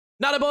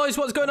Now, boys,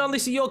 what's going on?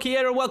 This is Yorkie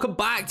here, and welcome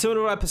back to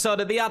another episode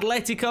of the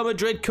Atletico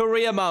Madrid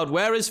career mode,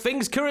 where as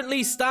things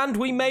currently stand,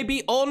 we may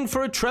be on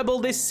for a treble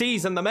this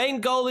season. The main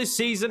goal this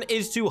season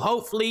is to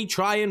hopefully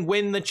try and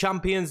win the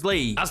Champions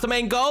League. That's the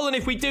main goal, and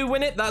if we do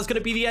win it, that's going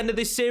to be the end of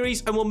this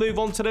series, and we'll move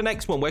on to the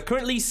next one. We're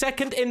currently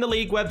second in the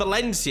league, where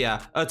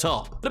Valencia are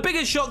top. The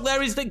biggest shock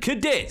there is that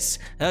Cadiz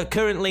are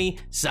currently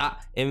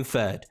sat in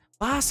third.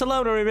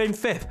 Barcelona are in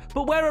 5th,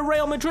 but where are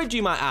Real Madrid,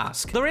 you might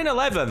ask? They're in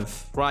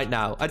 11th right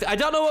now. I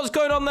don't know what's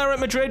going on there at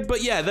Madrid,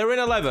 but yeah, they're in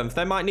 11th.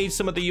 They might need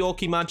some of the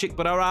Yorkie magic,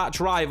 but our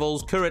arch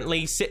rivals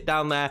currently sit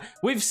down there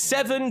with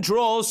 7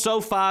 draws so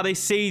far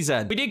this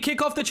season. We did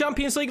kick off the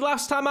Champions League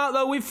last time out,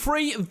 though, with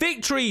 3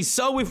 victories.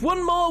 So with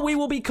one more, we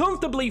will be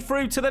comfortably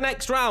through to the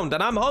next round,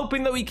 and I'm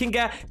hoping that we can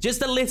get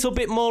just a little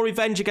bit more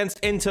revenge against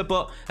Inter,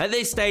 but at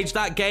this stage,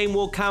 that game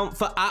will count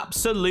for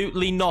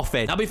absolutely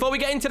nothing. Now, before we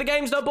get into the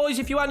games, though, boys,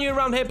 if you are new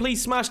around here, please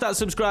smash that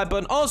subscribe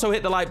button. Also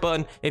hit the like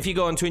button if you're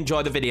going to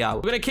enjoy the video.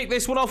 We're going to kick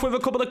this one off with a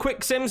couple of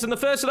quick sims, and the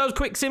first of those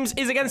quick sims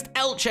is against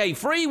Elche.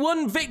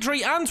 3-1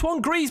 victory.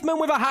 Antoine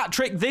Griezmann with a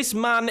hat-trick. This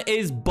man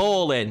is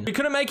balling. We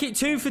couldn't make it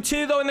 2 for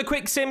 2 though in the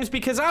quick sims,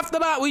 because after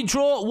that we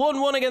draw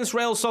 1-1 against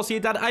Real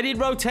Sociedad. I did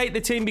rotate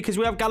the team because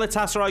we have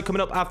Galatasaray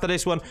coming up after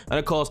this one, and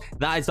of course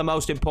that is the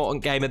most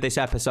important game of this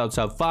episode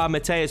so far.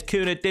 Mateus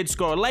Cunha did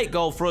score a late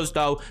goal for us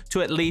though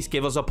to at least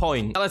give us a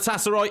point.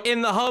 Galatasaray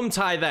in the home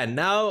tie then.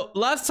 Now,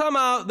 last time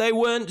out they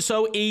weren't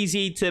so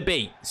easy to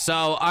beat,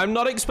 so I'm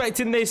not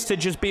expecting this to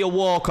just be a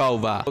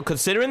walkover, but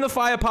considering the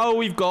firepower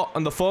we've got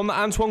and the form that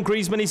Antoine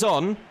Griezmann is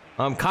on,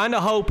 I'm kind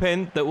of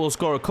hoping that we'll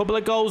score a couple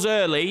of goals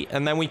early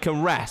and then we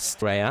can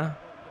rest. Raya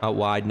out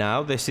wide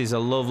now. This is a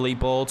lovely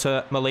ball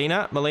to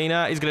Molina.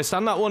 Molina is going to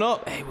stand that one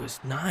up. It was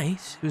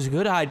nice. It was a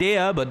good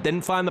idea, but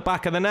didn't find the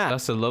back of the net.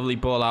 That's a lovely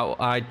ball out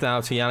wide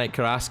now to Yannick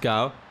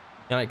Carrasco.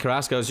 Yannick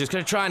Carrasco is just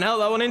going to try and help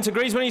that one into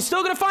Griezmann. He's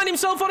still going to find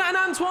himself on it, and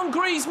Antoine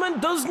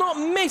Griezmann does not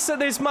miss at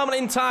this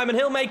moment in time, and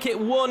he'll make it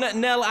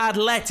 1-0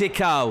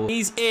 Atletico.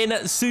 He's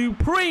in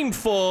supreme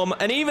form,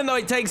 and even though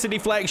it takes a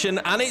deflection,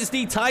 and it's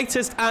the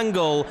tightest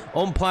angle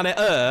on planet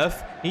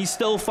Earth, he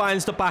still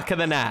finds the back of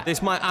the net.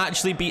 This might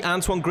actually be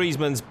Antoine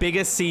Griezmann's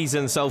biggest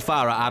season so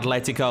far at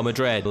Atletico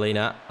Madrid.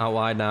 Molina out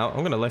wide now. I'm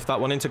going to lift that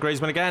one into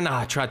Griezmann again.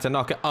 I tried to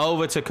knock it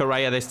over to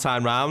Correa this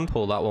time round.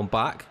 Pull that one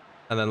back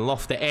and then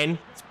loft it in.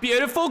 It's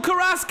beautiful.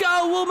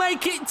 Carrasco will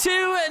make it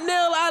 2-0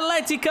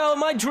 Atletico.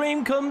 My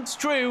dream comes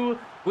true.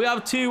 We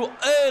have 2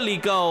 early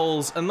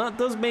goals, and that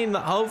does mean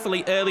that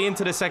hopefully early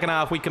into the second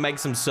half we can make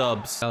some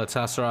subs.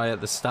 Galatasaray at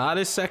the start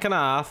of this second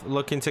half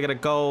looking to get a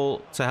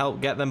goal to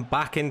help get them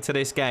back into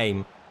this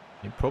game.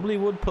 It probably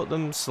would put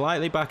them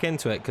slightly back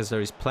into it because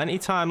there is plenty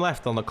of time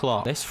left on the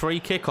clock. This free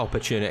kick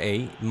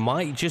opportunity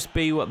might just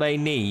be what they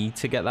need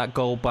to get that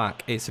goal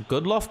back. It's a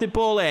good lofted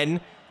ball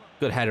in.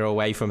 Good header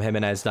away from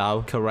Jimenez,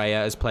 though. Correa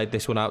has played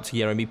this one out to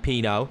Yeremy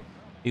Pino,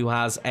 who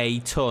has a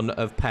ton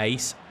of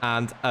pace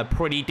and a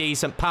pretty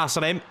decent pass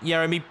on him.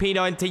 Yeremy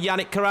Pino into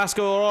Yannick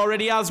Carrasco, who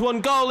already has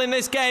 1 goal in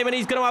this game, and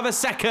he's going to have a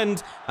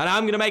second. And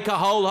I'm going to make a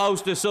whole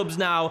host of subs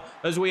now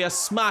as we are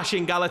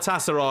smashing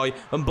Galatasaray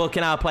and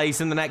booking our place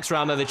in the next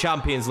round of the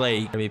Champions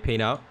League. Yeremy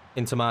Pino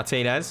into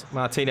Martinez.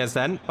 Martinez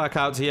then back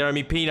out to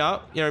Yeremy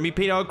Pino. Yeremy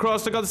Pino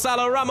across to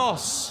Gonzalo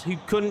Ramos, who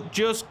couldn't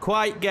just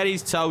quite get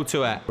his toe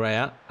to it.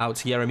 Correa out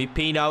to Yeremy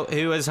Pino,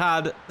 who has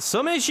had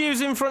some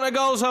issues in front of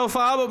goal so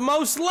far, but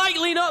most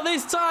likely not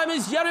this time,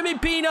 as Yeremy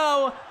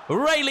Pino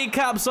really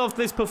caps off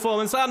this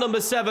performance. Our number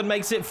 7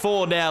 makes it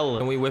 4-0.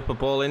 Can we whip a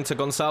ball into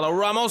Gonzalo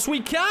Ramos?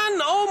 We can!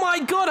 Oh my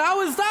god,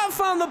 how has that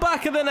found the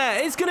back of the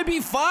net? It's going to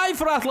be 5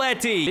 for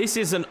Atleti. This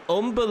is an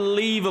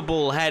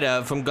unbelievable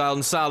header from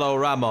Gonzalo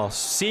Ramos.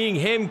 Seeing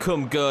him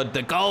come good,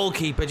 the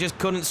goalkeeper just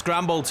couldn't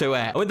scramble to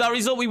it. And with that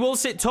result, we will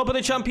sit top of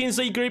the Champions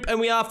League group, and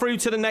we are through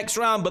to the next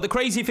round. But the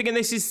crazy thing in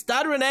this is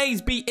Stade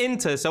Rennais beat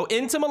Inter. So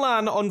Inter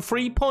Milan on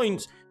 3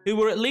 points, who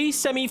were at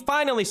least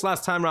semi-finalists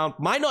last time round,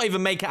 might not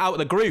even make it out of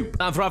the group.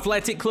 And for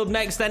Athletic Club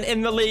next then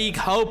in the league,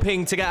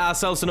 hoping to get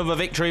ourselves another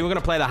victory. We're going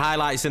to play the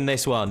highlights in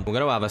this one. We're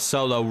going to have a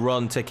solo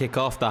run to kick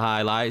off the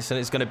highlights, and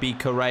it's going to be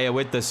Correa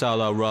with the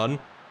solo run.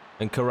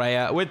 And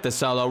Correa with the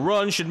solo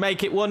run should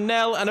make it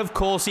 1-0, and of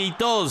course he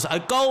does. A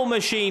goal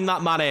machine,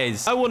 that man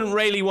is. I wouldn't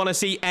really want to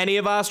see any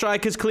of our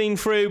strikers clean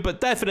through,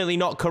 but definitely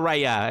not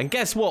Correa. And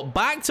guess what?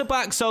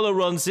 Back-to-back solo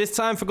runs, this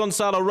time for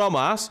Gonzalo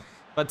Ramos.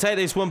 If I take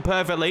this one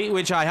perfectly,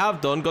 which I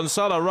have done,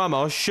 Gonzalo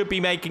Ramos should be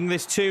making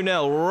this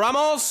 2-0.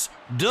 Ramos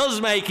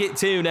does make it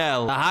 2-0.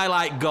 The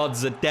highlight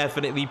gods are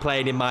definitely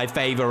playing in my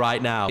favor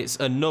right now. It's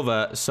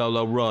another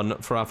solo run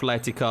for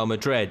Atletico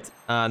Madrid,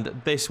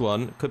 and this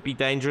one could be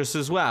dangerous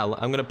as well.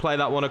 I'm going to play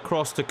that one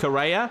across to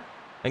Correa,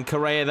 and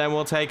Correa then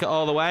will take it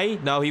all the way.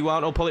 No, he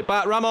won't. He'll pull it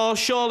back. Ramos,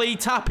 surely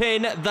tap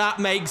in. That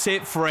makes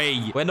it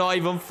 3. We're not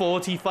even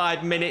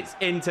 45 minutes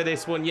into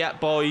this one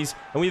yet, boys,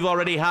 and we've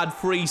already had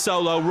 3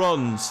 solo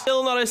runs.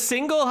 Still not a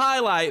single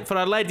highlight for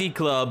Atleti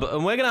Club,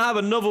 and we're going to have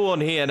another one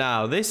here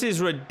now. This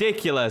is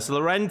ridiculous.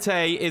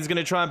 Llorente is going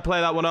to try and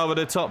play that one over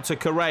the top to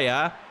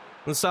Correa.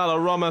 Gonzalo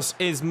Ramos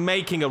is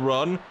making a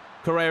run.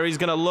 Correa is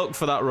going to look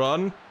for that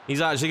run. He's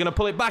actually going to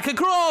pull it back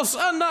across,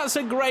 and that's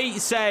a great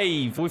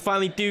save. We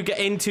finally do get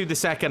into the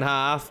second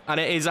half, and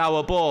it is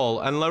our ball.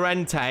 And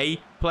Llorente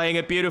playing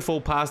a beautiful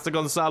pass to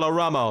Gonzalo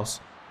Ramos.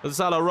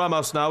 Gonzalo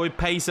Ramos now with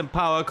pace and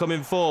power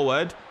coming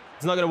forward.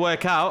 It's not going to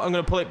work out. I'm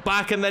going to pull it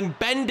back and then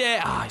bend it.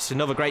 Ah, it's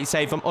another great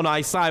save from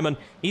Unai Simon.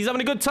 He's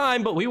having a good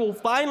time, but we will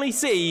finally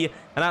see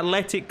an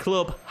Athletic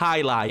Club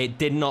highlight. It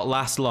did not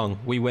last long.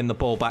 We win the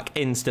ball back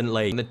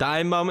instantly. In the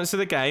dying moments of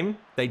the game,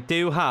 they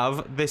do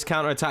have this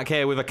counter-attack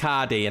here with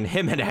Icardi, and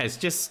Jimenez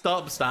just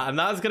stops that, and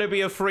that's going to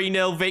be a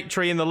 3-0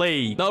 victory in the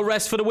league. No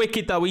rest for the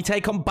wicked, though. We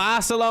take on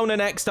Barcelona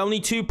next, only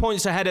 2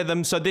 points ahead of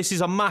them, so this is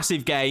a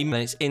massive game.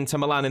 And it's Inter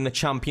Milan in the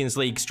Champions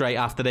League straight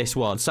after this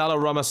one. Gonzalo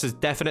Ramos has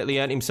definitely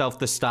earned himself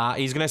the start.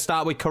 He's going to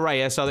start with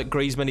Correa so that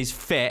Griezmann is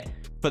fit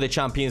for the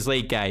Champions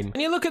League game.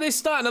 And you look at this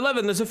starting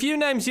 11, there's a few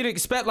names you'd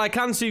expect like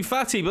Ansu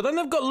Fati, but then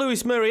they've got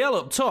Luis Muriel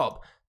up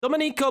top.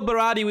 Domenico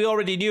Berardi we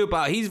already knew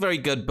about. He's very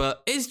good,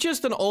 but it's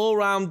just an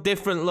all-round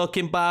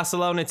different-looking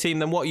Barcelona team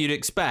than what you'd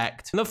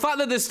expect. And the fact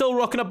that they're still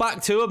rocking a back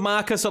two of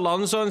Marcos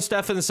Alonso and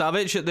Stefan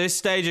Savic at this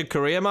stage of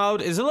career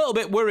mode is a little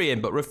bit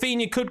worrying, but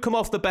Rafinha could come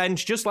off the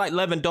bench just like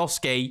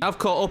Lewandowski. I've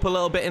caught up a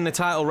little bit in the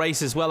title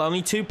race as well,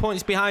 only 2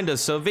 points behind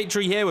us, so a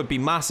victory here would be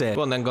massive.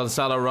 Go on then,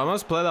 Gonzalo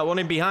Ramos, play that one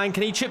in behind.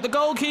 Can he chip the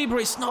goalkeeper?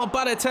 It's not a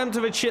bad attempt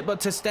of a chip,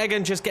 but Ter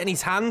Stegen just getting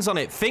his hands on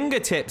it.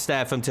 Fingertips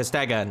there from Ter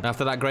Stegen.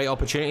 After that great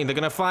opportunity, they're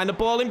going to find the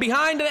ball in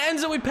behind, and it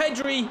ends up with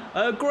Pedri.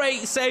 A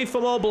great save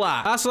from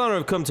Oblak. Barcelona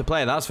have come to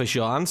play, that's for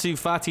sure. Ansu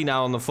Fati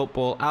now on the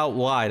football out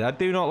wide. I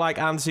do not like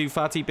Ansu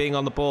Fati being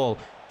on the ball,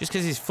 just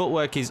because his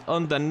footwork is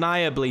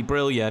undeniably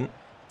brilliant.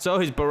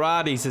 So is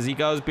Berardi as he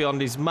goes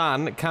beyond his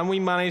man. Can we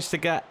manage to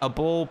get a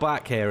ball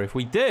back here? If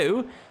we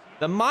do,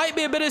 there might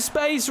be a bit of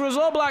space for us.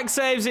 Oblak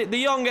saves it.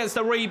 De Jong gets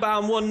the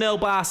rebound. 1-0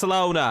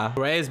 Barcelona.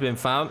 Correa's been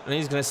found, and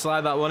he's going to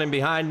slide that one in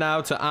behind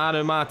now to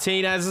Arno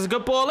Martinez. There's a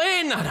good ball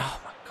in. And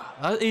oh my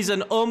God, that is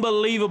an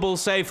unbelievable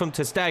save from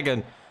Ter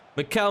Stegen.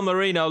 Mikel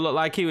Merino looked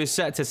like he was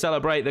set to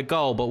celebrate the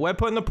goal, but we're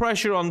putting the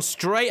pressure on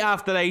straight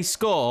after they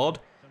scored.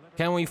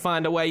 Can we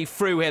find a way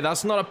through here?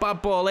 That's not a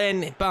bad ball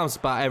in. It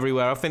bounced back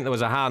everywhere. I think there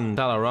was a hand.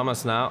 Gonzalo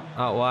Ramos now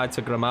out wide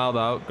to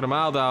Grimaldo.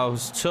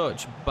 Grimaldo's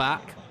touch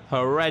back.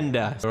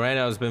 Horrendous.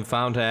 Moreno's been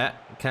found here.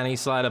 Can he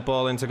slide a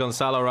ball into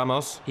Gonzalo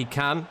Ramos? He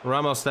can.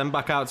 Ramos then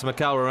back out to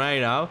Mikel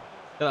Moreno.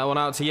 Get that one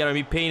out to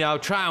Yeremy Pino.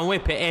 Try and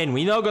whip it in.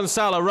 We know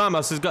Gonzalo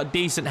Ramos has got a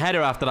decent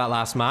header after that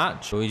last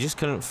match, but we just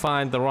couldn't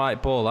find the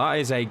right ball. That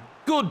is a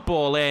good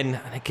ball in.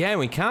 And again,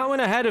 we can't win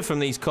a header from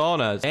these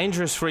corners.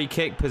 Dangerous free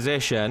kick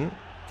position.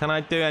 Can I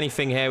do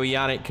anything here with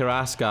Yannick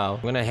Carrasco?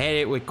 I'm going to hit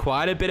it with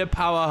quite a bit of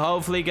power.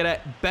 Hopefully get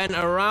it bent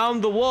around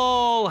the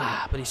wall.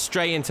 But it's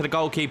straight into the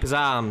goalkeeper's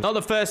arms. Not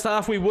the first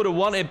half we would have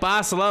wanted.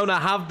 Barcelona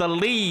have the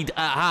lead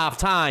at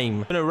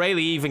half-time. Been a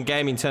really even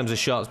game in terms of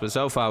shots, but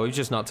so far we've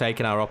just not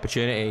taken our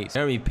opportunities.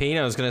 Yeremy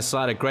Pino is going to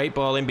slide a great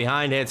ball in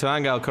behind here to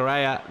Angel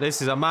Correa.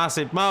 This is a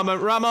massive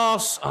moment.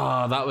 Ramos.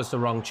 Oh, that was the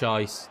wrong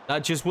choice.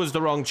 That just was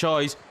the wrong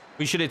choice.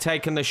 We should have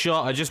taken the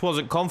shot. I just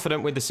wasn't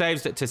confident with the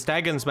saves that Ter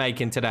Stegen's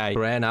making today.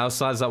 Correa now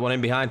slides that one in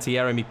behind to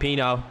Yeremy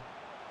Pino.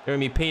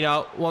 Yeremy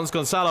Pino wants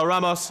Gonzalo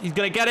Ramos. He's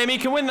going to get him. He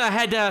can win the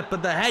header,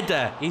 but the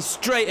header is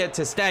straight at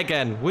Ter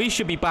Stegen. We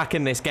should be back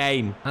in this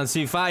game.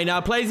 Ansu Fati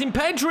now plays in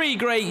Pedri.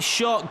 Great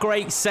shot,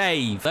 great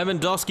save.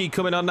 Lewandowski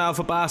coming on now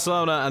for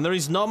Barcelona, and there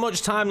is not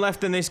much time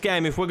left in this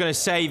game if we're going to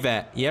save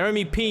it.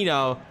 Yeremy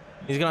Pino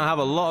is going to have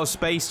a lot of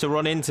space to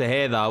run into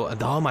here, though.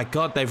 And oh my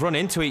God, they've run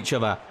into each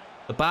other.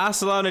 The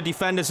Barcelona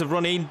defenders have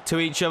run into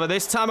each other.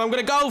 This time I'm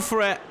going to go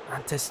for it.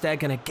 And Ter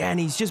Stegen again.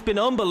 He's just been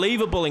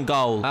unbelievable in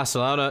goal.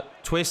 Barcelona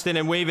twisting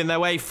and weaving their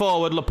way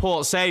forward.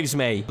 Laporte saves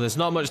me. There's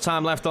not much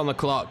time left on the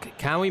clock.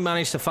 Can we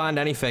manage to find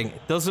anything?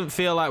 It doesn't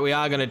feel like we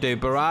are going to do.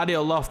 Berardi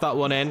will loft that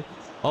one in.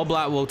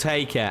 Oblak will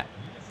take it.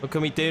 What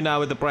can we do now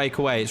with the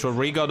breakaway? It's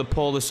Rodrigo de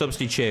Paul the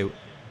substitute.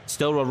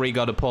 Still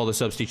Rodrigo de Paul the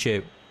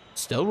substitute.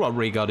 Still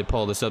Rodrigo de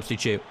Paul the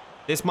substitute.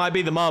 This might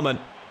be the moment.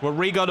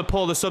 Rodrigo de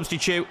Paul, the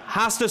substitute,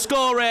 has to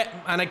score it.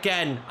 And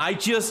again, I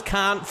just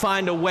can't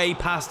find a way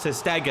past Ter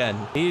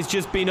Stegen. He's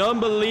just been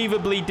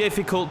unbelievably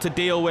difficult to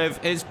deal with.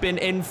 It's been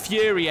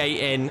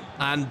infuriating.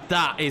 And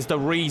that is the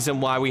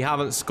reason why we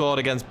haven't scored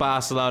against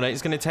Barcelona.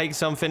 It's going to take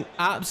something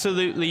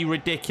absolutely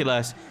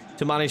ridiculous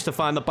to manage to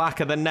find the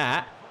back of the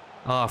net.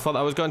 Oh, I thought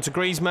that was going to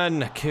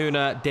Griezmann.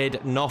 Kuna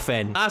did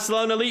nothing.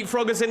 Barcelona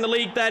leapfroggers in the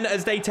league then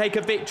as they take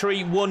a victory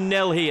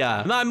 1-0 here.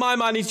 And that, in my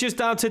mind, is just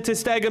down to Ter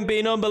Stegen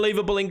being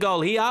unbelievable in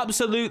goal. He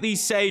absolutely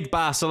saved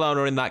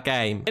Barcelona in that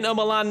game. Inter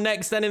Milan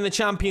next then in the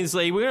Champions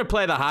League. We're going to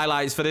play the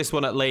highlights for this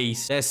one at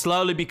least. They're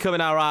slowly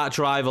becoming our arch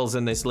rivals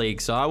in this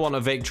league, so I want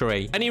a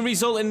victory. Any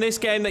result in this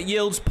game that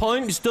yields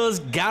points does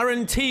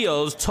guarantee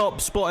us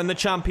top spot in the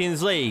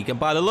Champions League. And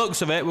by the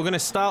looks of it, we're going to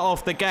start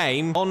off the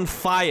game on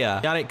fire.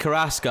 Yannick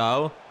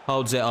Carrasco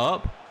holds it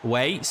up.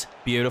 Waits.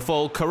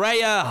 Beautiful.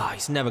 Correa. Oh,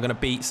 he's never going to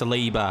beat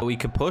Saliba. We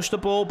could push the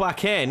ball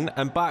back in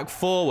and back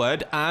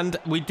forward. And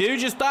we do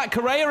just that.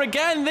 Correa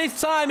again.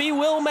 This time he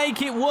will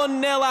make it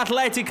 1-0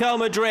 Atletico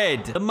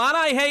Madrid. The man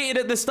I hated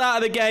at the start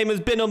of the game has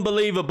been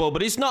unbelievable.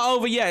 But it's not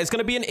over yet. It's going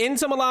to be an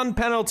Inter Milan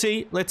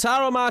penalty.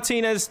 Lautaro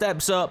Martinez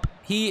steps up.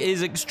 He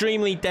is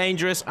extremely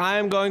dangerous. I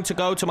am going to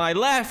go to my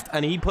left,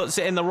 and he puts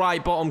it in the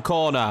right bottom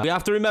corner. We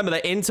have to remember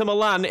that Inter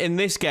Milan in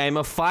this game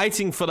are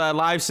fighting for their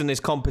lives in this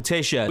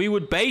competition. We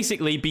would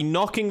basically be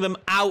knocking them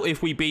out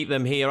if we beat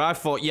them here. I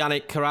thought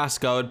Yannick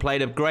Carrasco had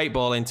played a great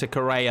ball into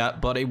Correa,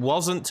 but it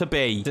wasn't to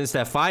be. Since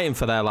they're fighting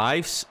for their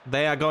lives,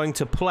 they are going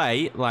to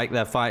play like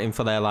they're fighting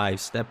for their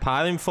lives. They're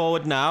piling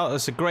forward now.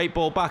 That's a great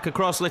ball back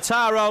across.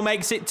 Lautaro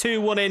makes it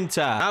 2-1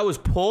 Inter. That was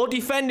poor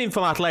defending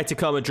from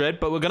Atletico Madrid,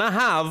 but we're going to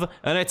have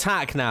an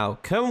attack now.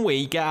 Can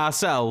we get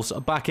ourselves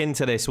back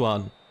into this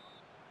one?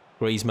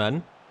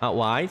 Griezmann out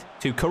wide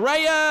to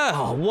Correa.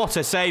 Oh, what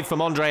a save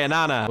from Andre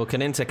Onana. We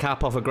can Inter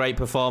cap off a great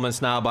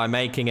performance now by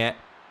making it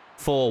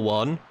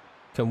 4-1.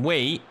 Can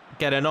we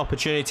get an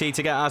opportunity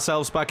to get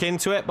ourselves back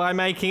into it by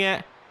making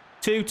it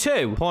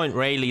 2-2? Point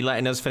really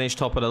letting us finish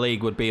top of the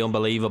league would be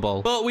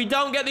unbelievable. But we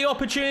don't get the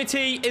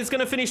opportunity. It's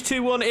going to finish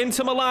 2-1.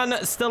 Inter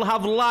Milan still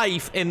have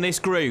life in this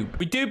group.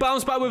 We do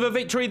bounce back with a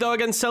victory, though,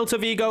 against Celta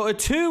Vigo. A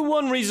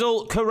 2-1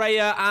 result.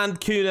 Correa and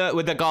Cunha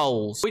with the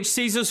goals, which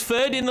sees us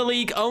third in the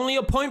league, only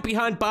a point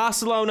behind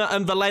Barcelona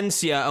and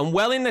Valencia. And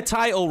well in the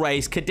title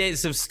race,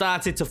 Cadiz have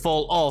started to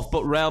fall off,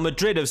 but Real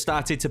Madrid have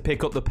started to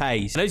pick up the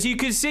pace. And as you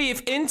can see,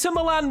 if Inter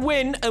Milan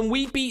win and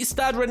we beat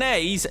Stade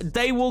Rennais,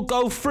 they will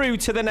go through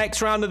to the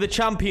next round of the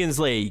Champions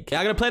League.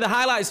 I'm going to play the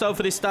highlights though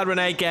for this Stade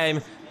Rennais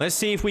game. Let's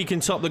see if we can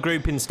top the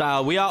group in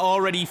style. We are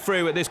already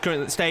through at this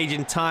current stage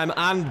in time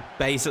and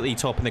basically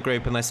topping the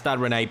group unless Stade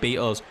Rennais beat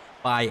us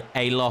by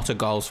a lot of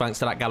goals thanks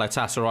to that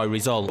Galatasaray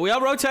result. We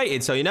are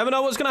rotated, so you never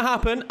know what's going to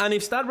happen. And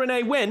if Stade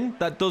Rennais win,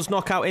 that does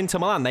knock out Inter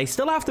Milan. They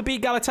still have to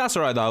beat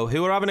Galatasaray though,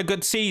 who are having a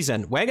good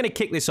season. We're going to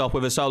kick this off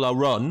with a solo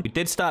run. We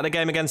did start the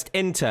game against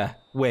Inter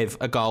with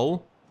a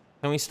goal.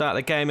 Can we start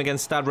the game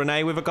against Stade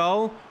Rennais with a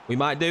goal? We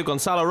might do.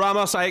 Gonzalo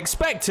Ramos, I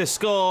expect to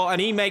score, and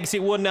he makes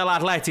it 1-0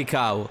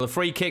 Atletico. The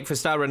free kick for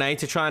Stade Rennais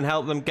to try and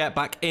help them get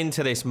back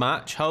into this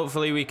match.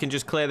 Hopefully, we can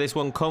just clear this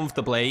one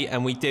comfortably,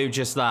 and we do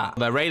just that.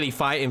 They're really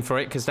fighting for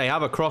it because they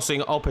have a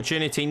crossing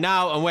opportunity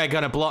now, and we're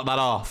going to block that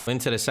off.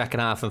 Into the second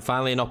half, and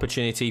finally an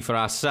opportunity for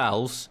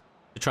ourselves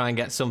to try and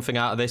get something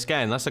out of this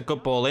game. That's a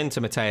good ball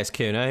into Matheus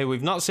Cunha, who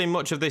we've not seen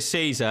much of this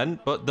season,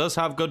 but does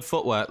have good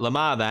footwork.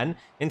 Lamar then,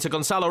 into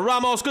Gonzalo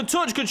Ramos. Good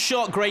touch, good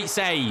shot, great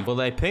save. Well,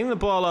 they ping the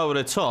ball over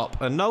the top,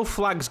 and no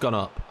flag's gone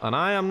up. And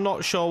I am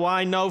not sure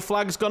why no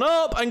flag's gone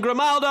up. And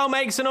Grimaldo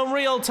makes an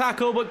unreal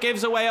tackle, but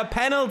gives away a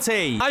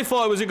penalty. I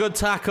thought it was a good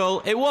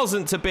tackle. It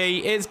wasn't to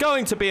be. It's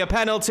going to be a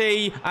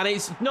penalty, and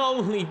it's not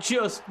only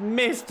just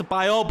missed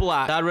by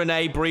Oblak. Stade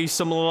Rennais breathes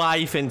some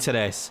life into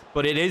this,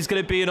 but it is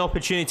going to be an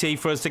opportunity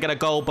for us to get a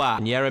goal back.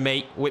 And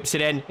Yeremy whips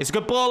it in. It's a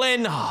good ball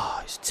in. Oh,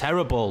 it's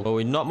terrible. But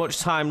with not much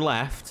time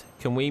left,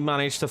 can we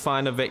manage to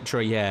find a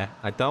victory here?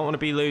 I don't want to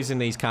be losing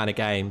these kind of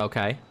games.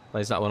 Okay.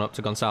 Plays that one up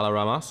to Gonzalo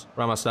Ramos.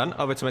 Ramos then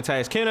over to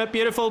Matheus Cunha.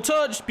 Beautiful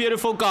touch.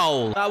 Beautiful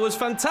goal. That was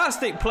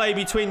fantastic play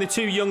between the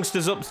two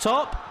youngsters up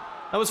top.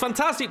 That was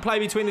fantastic play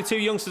between the two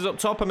youngsters up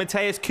top, and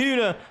Matheus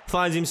Cunha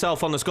finds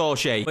himself on the score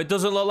sheet. It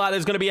doesn't look like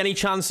there's going to be any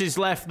chances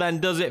left then,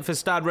 does it, for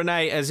Stade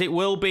Rennais, as it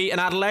will be an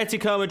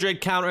Atletico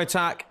Madrid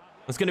counter-attack.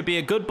 It's going to be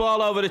a good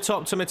ball over the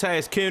top to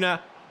Matheus Cunha.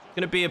 It's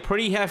going to be a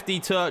pretty hefty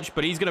touch,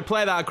 but he's going to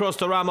play that across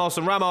to Ramos,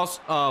 and Ramos,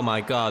 oh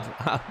my God,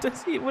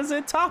 it was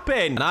a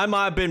tap-in. And I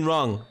might have been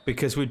wrong,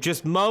 because with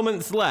just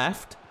moments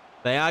left,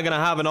 they are going to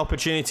have an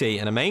opportunity.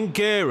 And Amin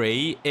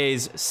Gouiri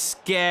is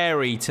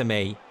scary to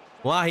me.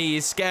 Wahi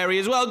is scary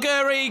as well.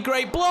 Gouiri,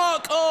 great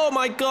block. Oh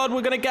my God,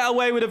 we're going to get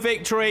away with a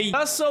victory.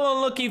 That's so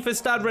unlucky for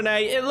Stade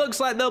Rennais. It looks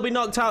like they'll be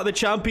knocked out of the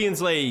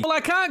Champions League. Well, I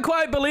can't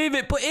quite believe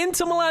it, but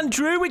Inter Milan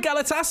drew with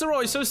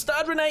Galatasaray, so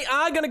Stade Rennais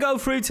are going to go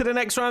through to the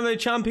next round of the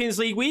Champions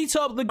League. We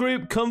topped the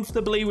group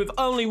comfortably with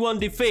only one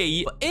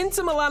defeat, but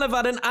Inter Milan have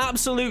had an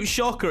absolute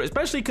shocker,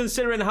 especially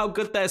considering how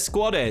good their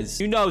squad is.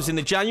 Who knows, in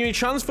the January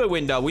transfer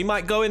window, we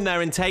might go in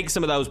there and take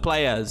some of those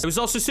players. It was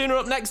Osasuna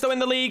up next, though, in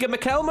the league, and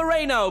Mikel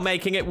Moreno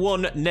making it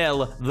 1-0.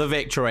 The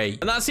victory.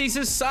 And that sees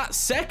us sat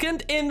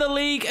second in the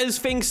league as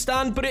things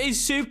stand, but it is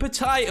super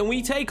tight, and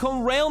we take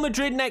on Real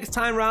Madrid next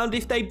time round.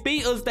 If they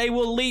beat us, they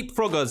will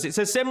leapfrog us. It's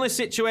a similar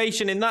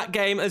situation in that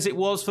game as it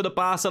was for the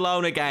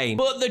Barcelona game.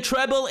 But the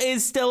treble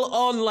is still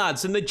on,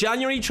 lads, and the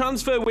January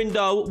transfer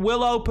window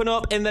will open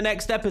up in the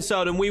next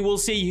episode, and we will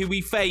see who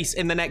we face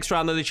in the next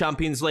round of the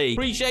Champions League.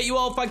 Appreciate you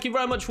all. Thank you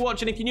very much for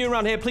watching. If you're new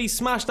around here, please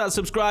smash that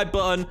subscribe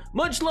button.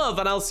 Much love,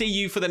 and I'll see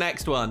you for the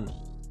next one.